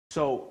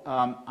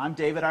I'm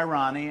David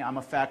Irani. I'm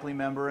a faculty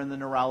member in the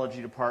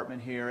neurology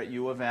department here at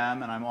U of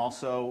M, and I'm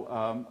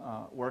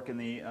also work in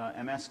the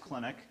MS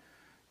clinic.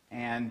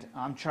 And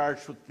I'm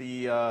charged with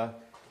the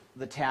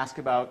task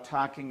about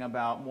talking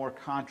about more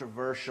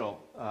controversial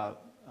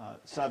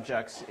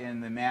subjects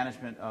in the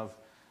management of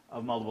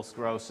multiple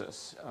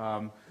sclerosis.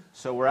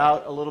 So we're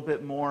out a little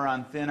bit more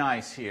on thin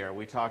ice here.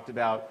 We talked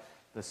about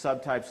the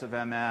subtypes of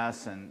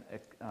MS and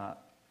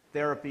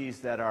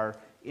therapies that are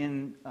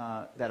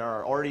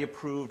already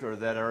approved or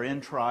that are in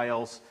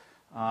trials.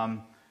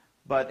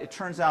 But it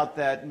turns out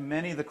that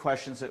many of the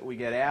questions that we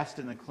get asked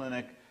in the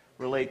clinic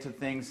relate to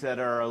things that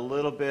are a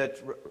little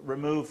bit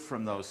removed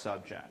from those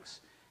subjects.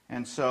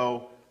 And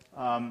so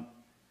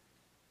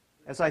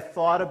as I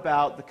thought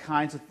about the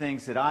kinds of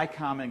things that I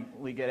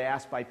commonly get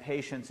asked by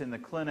patients in the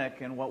clinic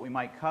and what we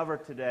might cover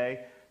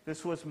today,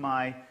 this was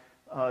my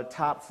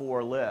top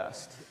 4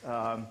 list.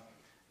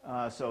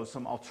 So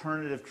some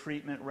alternative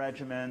treatment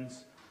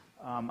regimens.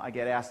 I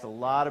get asked a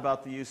lot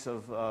about the use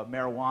of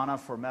marijuana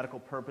for medical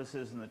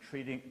purposes in the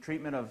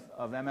treatment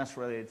of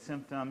MS-related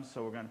symptoms.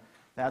 So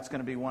that's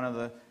going to be one of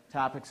the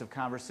topics of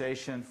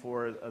conversation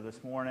for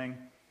this morning.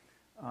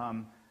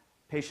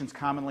 Patients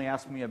commonly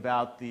ask me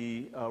about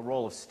the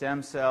role of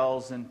stem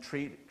cells in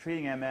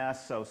treating MS,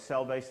 so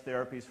cell-based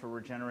therapies for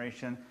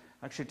regeneration.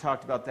 I actually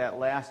talked about that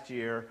last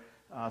year,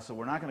 so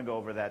we're not going to go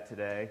over that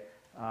today.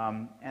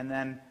 And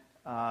then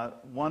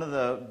one of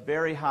the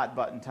very hot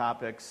button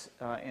topics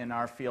in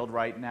our field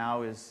right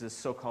now is this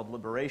so-called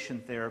liberation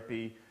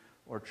therapy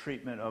or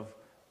treatment of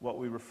what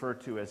we refer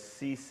to as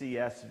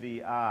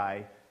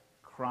CCSVI,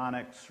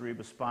 chronic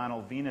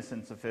cerebrospinal venous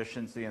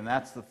insufficiency, and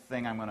that's the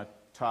thing I'm going to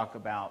talk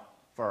about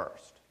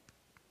first.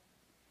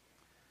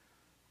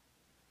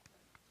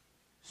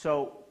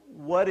 So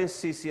what is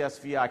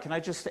CCSVI? Can I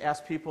just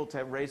ask people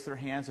to raise their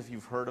hands if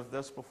you've heard of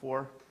this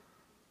before?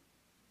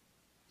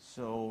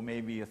 So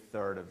maybe a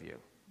third of you.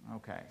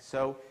 Okay,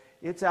 so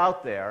it's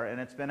out there, and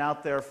it's been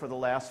out there for the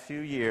last few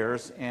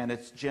years, and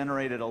it's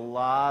generated a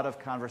lot of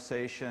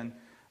conversation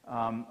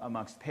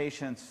amongst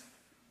patients,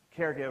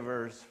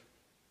 caregivers,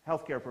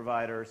 healthcare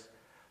providers.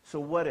 So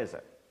what is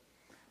it?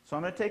 So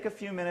I'm going to take a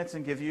few minutes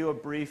and give you a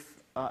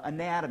brief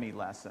anatomy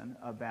lesson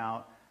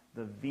about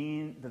the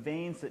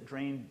veins that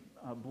drain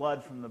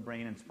blood from the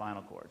brain and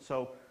spinal cord.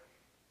 So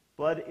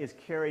blood is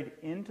carried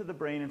into the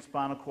brain and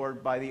spinal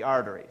cord by the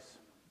arteries,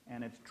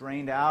 and it's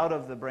drained out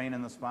of the brain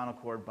and the spinal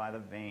cord by the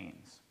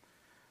veins.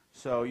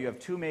 So you have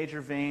 2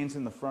 major veins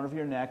in the front of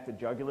your neck, the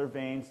jugular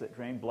veins that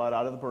drain blood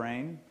out of the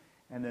brain,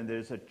 and then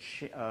there's a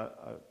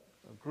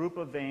group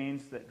of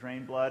veins that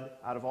drain blood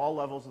out of all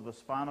levels of the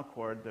spinal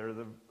cord. They're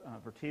the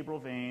vertebral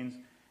veins,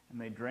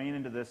 and they drain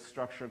into this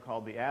structure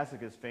called the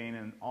azygos vein,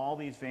 and all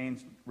these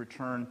veins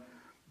return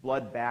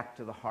blood back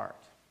to the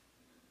heart.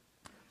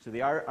 So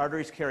the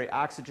arteries carry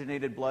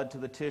oxygenated blood to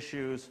the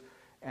tissues,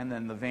 and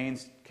then the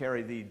veins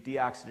carry the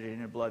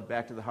deoxygenated blood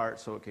back to the heart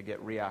so it could get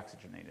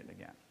reoxygenated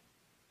again.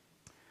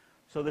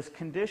 So this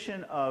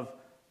condition of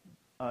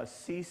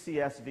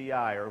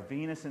CCSVI, or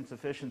venous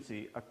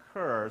insufficiency,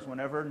 occurs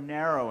whenever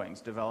narrowings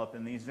develop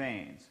in these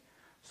veins.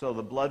 So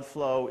the blood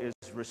flow is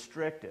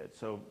restricted.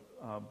 So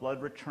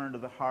blood return to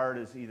the heart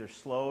is either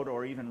slowed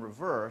or even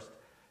reversed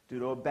due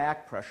to a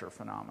back pressure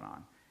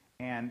phenomenon.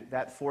 And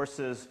that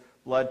forces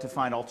blood to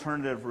find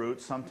alternative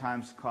routes,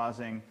 sometimes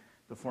causing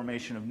the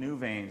formation of new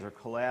veins or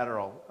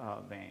collateral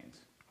veins.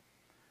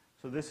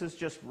 So this is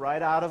just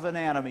right out of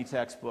anatomy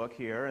textbook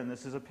here, and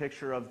this is a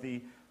picture of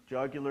the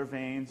jugular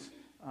veins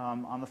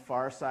on the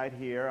far side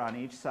here, on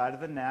each side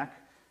of the neck,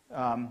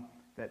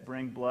 that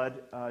bring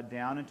blood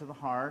down into the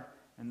heart.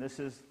 And this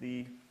is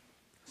the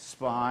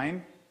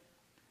spine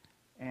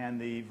and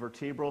the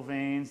vertebral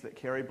veins that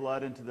carry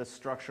blood into this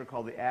structure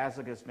called the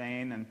azygos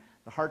vein. And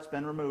the heart's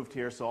been removed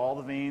here, so all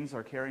the veins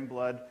are carrying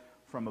blood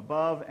from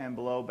above and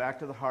below back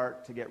to the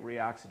heart to get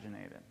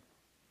reoxygenated.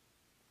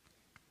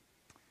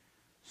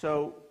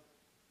 So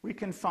we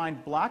can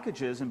find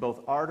blockages in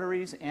both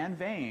arteries and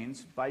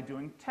veins by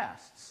doing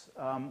tests.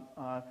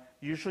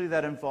 Usually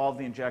that involve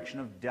the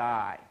injection of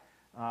dye.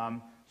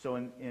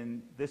 So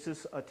this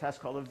is a test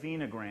called a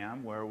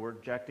venogram, where we're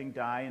injecting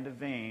dye into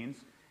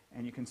veins,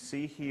 and you can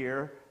see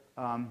here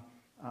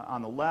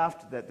on the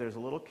left that there's a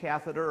little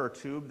catheter or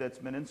tube that's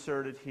been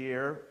inserted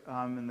here,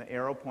 and the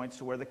arrow points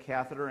to where the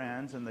catheter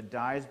ends, and the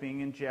dye is being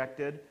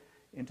injected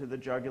into the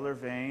jugular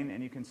vein,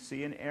 and you can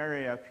see an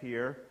area up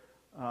here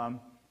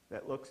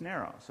that looks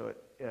narrow. So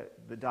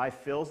the dye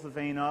fills the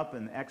vein up,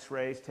 and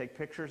X-rays take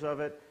pictures of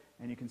it,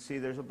 and you can see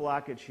there's a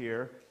blockage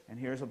here, and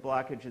here's a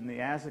blockage in the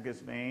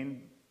azygos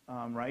vein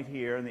right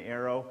here, and the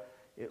arrow,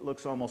 it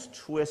looks almost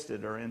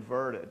twisted or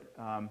inverted.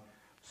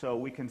 So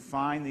we can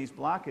find these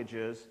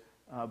blockages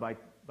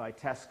by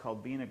tests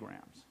called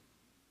venograms.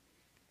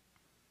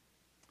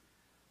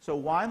 So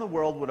why in the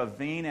world would a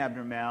vein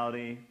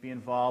abnormality be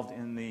involved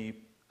in the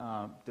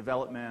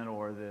development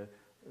or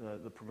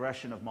the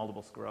progression of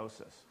multiple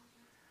sclerosis?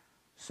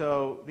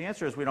 So the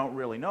answer is we don't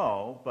really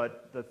know,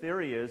 but the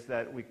theory is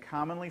that we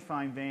commonly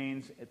find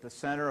veins at the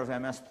center of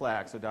MS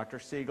plaque. So Dr.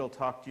 Siegel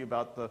talked to you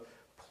about the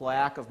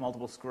plaque of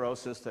multiple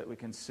sclerosis that we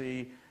can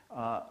see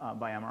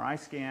by MRI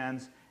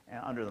scans.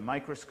 And under the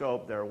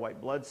microscope, there are white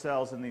blood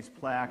cells in these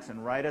plaques,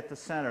 and right at the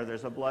center,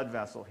 there's a blood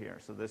vessel here.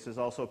 So this is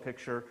also a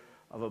picture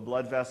of a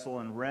blood vessel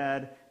in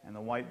red and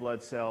the white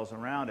blood cells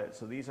around it.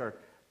 So these are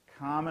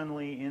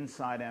commonly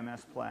inside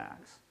MS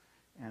plaques.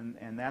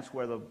 And that's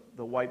where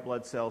the white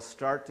blood cells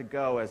start to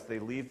go as they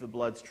leave the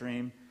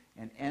bloodstream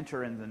and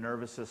enter into the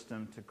nervous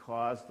system to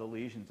cause the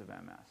lesions of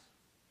MS.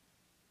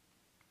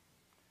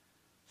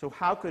 So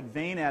how could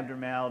vein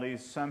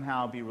abnormalities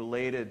somehow be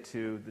related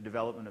to the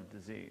development of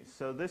disease?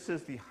 So this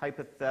is the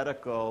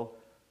hypothetical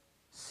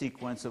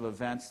sequence of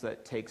events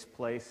that takes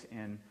place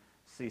in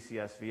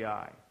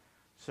CCSVI.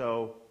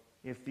 So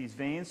if these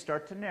veins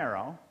start to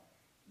narrow,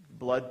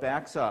 blood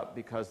backs up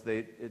because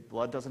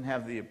blood doesn't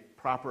have the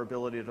proper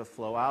ability to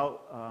flow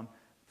out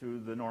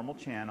through the normal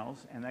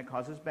channels, and that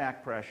causes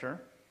back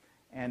pressure.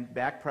 And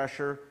back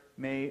pressure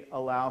may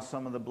allow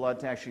some of the blood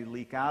to actually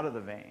leak out of the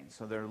vein.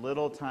 So there are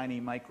little tiny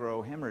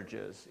micro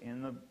hemorrhages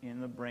in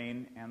the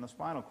brain and the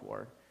spinal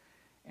cord.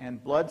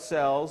 And blood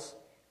cells,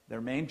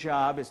 their main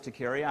job is to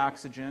carry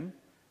oxygen,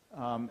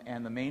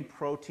 and the main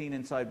protein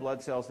inside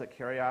blood cells that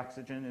carry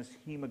oxygen is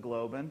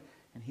hemoglobin,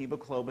 and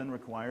hemoglobin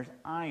requires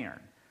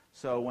iron.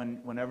 So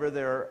whenever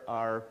there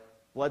are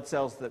blood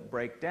cells that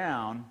break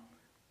down,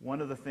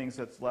 one of the things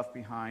that's left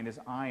behind is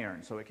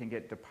iron. So it can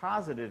get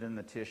deposited in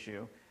the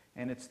tissue,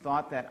 and it's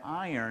thought that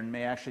iron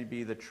may actually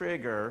be the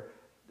trigger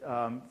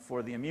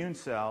for the immune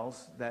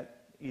cells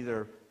that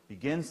either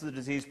begins the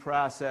disease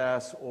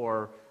process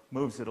or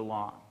moves it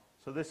along.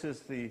 So this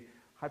is the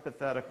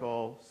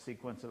hypothetical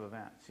sequence of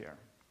events here.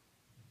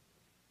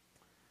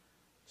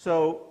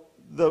 So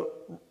the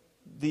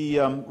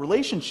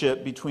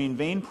relationship between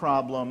vein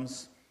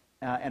problems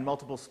and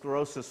multiple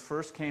sclerosis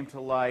first came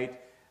to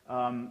light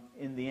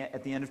at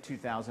the end of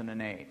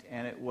 2008,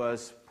 and it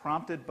was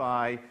prompted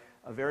by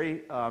a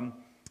very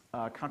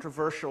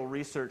controversial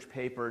research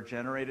paper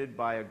generated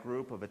by a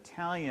group of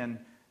Italian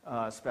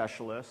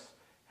specialists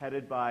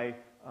headed by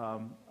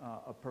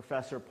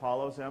Professor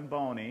Paolo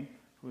Zamboni,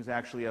 who's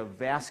actually a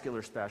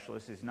vascular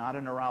specialist. He's not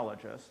a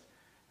neurologist.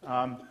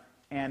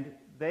 And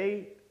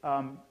they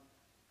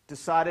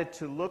decided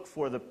to look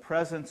for the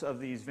presence of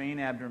these vein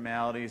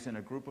abnormalities in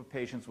a group of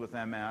patients with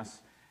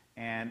MS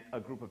and a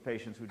group of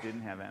patients who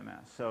didn't have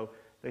MS. So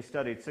they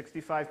studied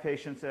 65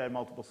 patients that had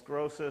multiple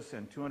sclerosis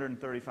and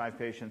 235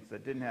 patients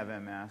that didn't have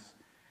MS.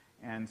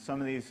 And some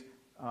of these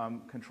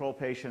control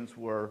patients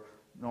were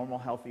normal,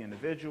 healthy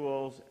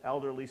individuals,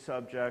 elderly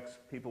subjects,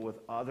 people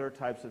with other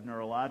types of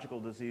neurological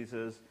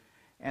diseases,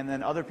 and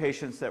then other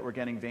patients that were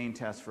getting vein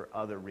tests for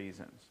other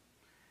reasons.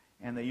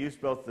 And they used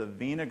both the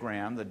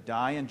venogram, the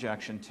dye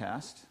injection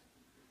test,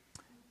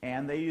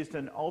 and they used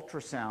an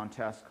ultrasound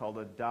test called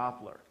a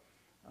Doppler.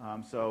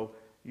 So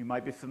you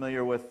might be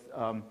familiar with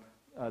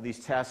these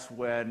tests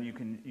when you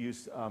can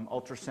use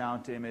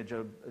ultrasound to image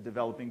a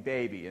developing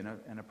baby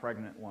and a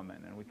pregnant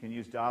woman. And we can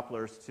use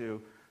Dopplers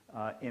to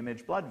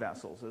image blood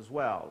vessels as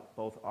well,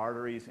 both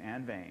arteries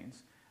and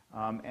veins.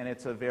 And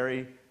it's a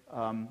very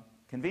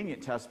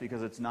convenient test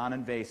because it's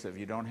non-invasive.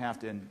 You don't have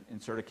to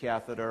insert a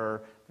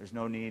catheter. There's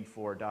no need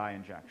for dye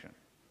injection.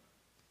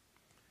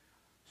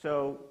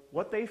 So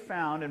what they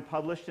found and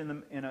published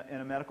in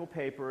a medical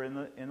paper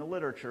in the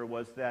literature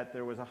was that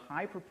there was a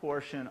high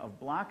proportion of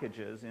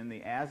blockages in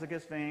the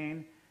azygous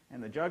vein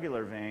and the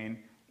jugular vein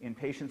in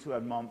patients who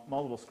had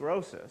multiple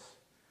sclerosis.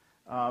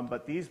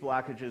 But these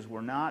blockages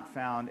were not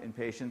found in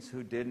patients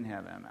who didn't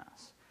have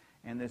MS.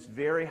 And this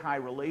very high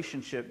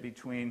relationship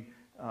between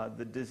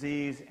the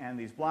disease and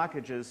these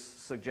blockages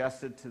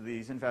suggested to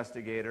these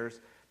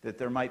investigators that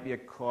there might be a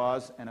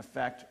cause and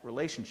effect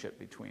relationship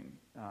between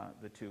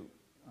the two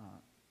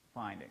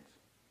findings.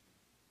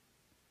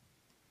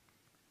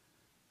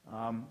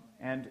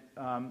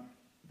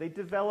 They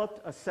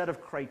developed a set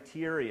of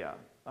criteria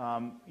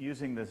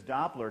using this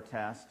Doppler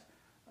test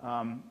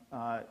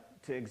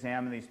to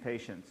examine these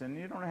patients. And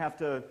you don't have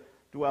to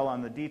dwell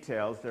on the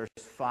details. There's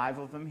 5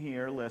 of them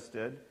here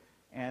listed,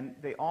 and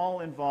they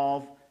all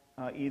involve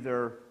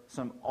either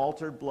some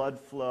altered blood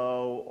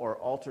flow or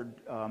altered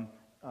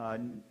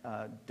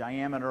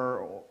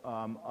diameter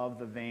of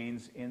the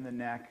veins in the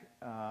neck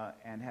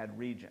and head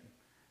region.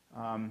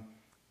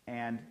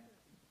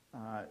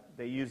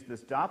 They used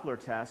this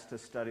Doppler test to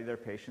study their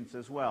patients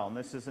as well. And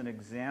this is an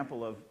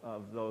example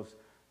of those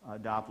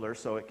Dopplers.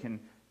 So it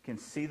can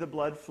see the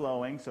blood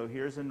flowing. So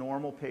here's a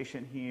normal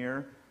patient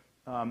here.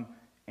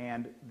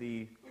 And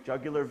the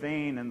jugular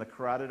vein and the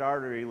carotid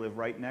artery live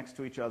right next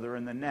to each other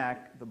in the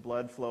neck. The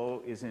blood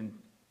flow is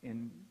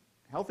in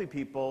healthy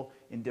people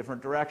in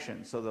different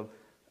directions. So the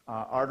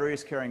artery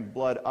is carrying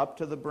blood up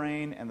to the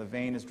brain, and the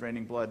vein is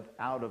draining blood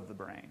out of the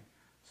brain.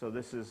 So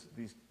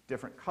these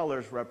different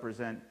colors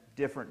represent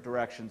different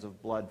directions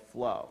of blood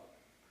flow.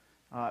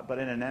 But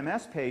in an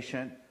MS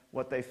patient,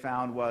 what they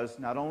found was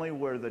not only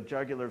were the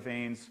jugular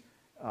veins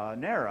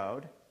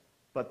narrowed,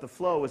 but the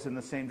flow was in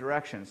the same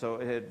direction. So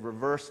it had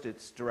reversed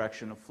its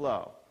direction of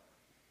flow.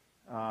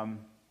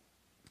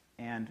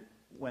 And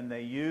when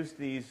they used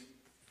these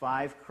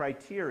 5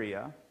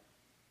 criteria,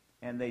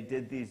 and they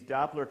did these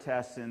Doppler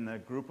tests in the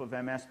group of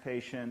MS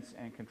patients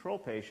and control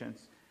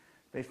patients,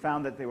 they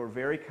found that they were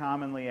very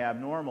commonly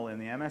abnormal in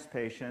the MS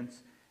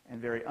patients and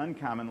very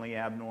uncommonly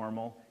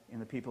abnormal in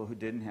the people who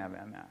didn't have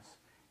MS.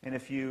 And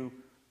if you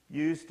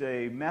used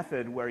a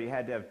method where you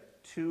had to have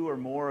 2 or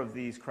more of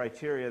these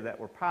criteria that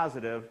were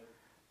positive,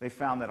 they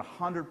found that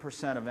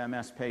 100% of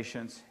MS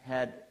patients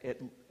had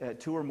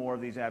 2 or more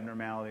of these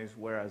abnormalities,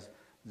 whereas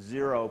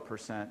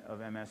 0% of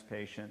MS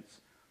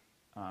patients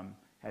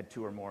had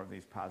 2 or more of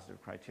these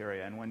positive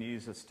criteria. And when you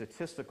use a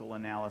statistical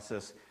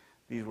analysis,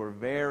 these were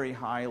very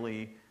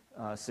highly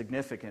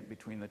significant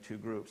between the 2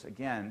 groups,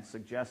 again,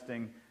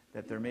 suggesting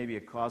that there may be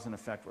a cause and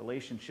effect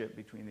relationship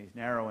between these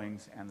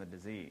narrowings and the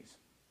disease.